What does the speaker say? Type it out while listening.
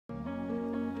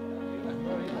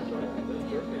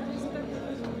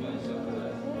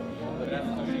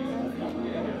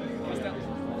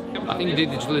I think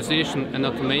digitalization and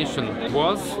automation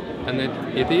was, and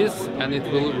it is, and it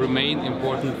will remain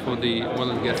important for the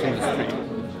oil and gas industry.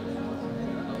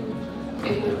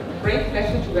 It's a great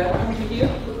pleasure to welcome you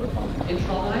here in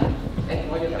Trondheim at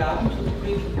BRU21 to the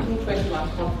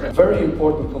BRU21 Conference. Very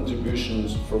important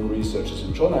contributions from researchers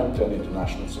in Trondheim to an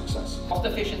international success.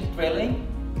 Cost-efficient drilling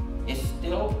is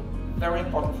still very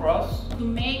important for us. To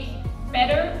make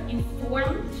better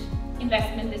informed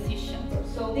investment decisions.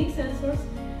 So these sensors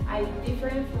are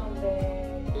different from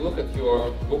the... Look at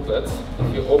your booklets,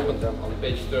 if you open them on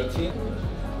page 13.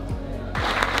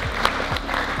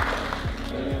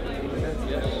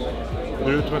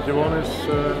 BRU21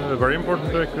 is very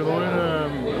important to Equinor.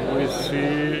 We see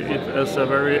it as a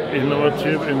very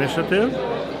innovative initiative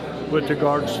with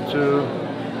regards to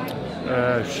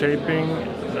shaping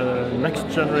next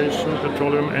generation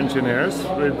petroleum engineers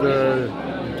with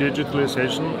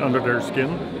digitalization under their skin,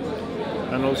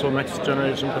 and also next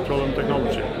generation petroleum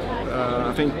technology.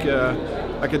 I think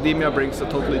academia brings a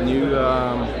totally new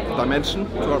dimension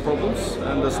to our problems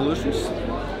and the solutions.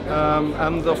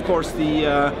 And of course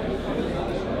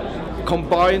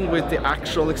combined with the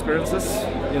actual experiences,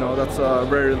 you know, that's a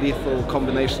very lethal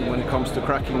combination when it comes to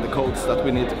cracking the codes that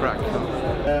we need to crack.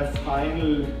 The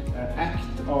final act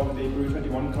of the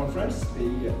BRU21 Conference,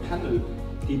 the panel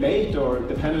debate or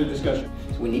the panel discussion.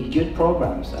 We need good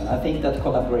programs, and I think that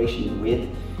collaboration with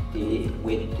the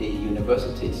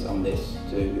universities on this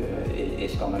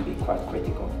is going to be quite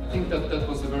critical. I think that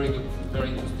was a very good, very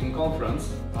interesting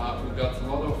conference. We got a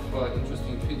lot of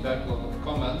interesting feedback, a lot of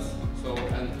comments,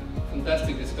 and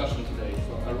fantastic discussion today,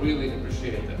 so I really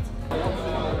appreciate it.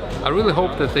 I really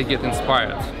hope that they get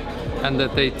inspired and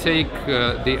that they take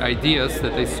the ideas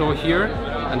that they saw here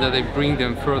and that they bring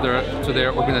them further to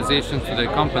their organizations, to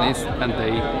their companies, and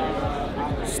they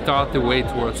start the way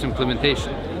towards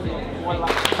implementation.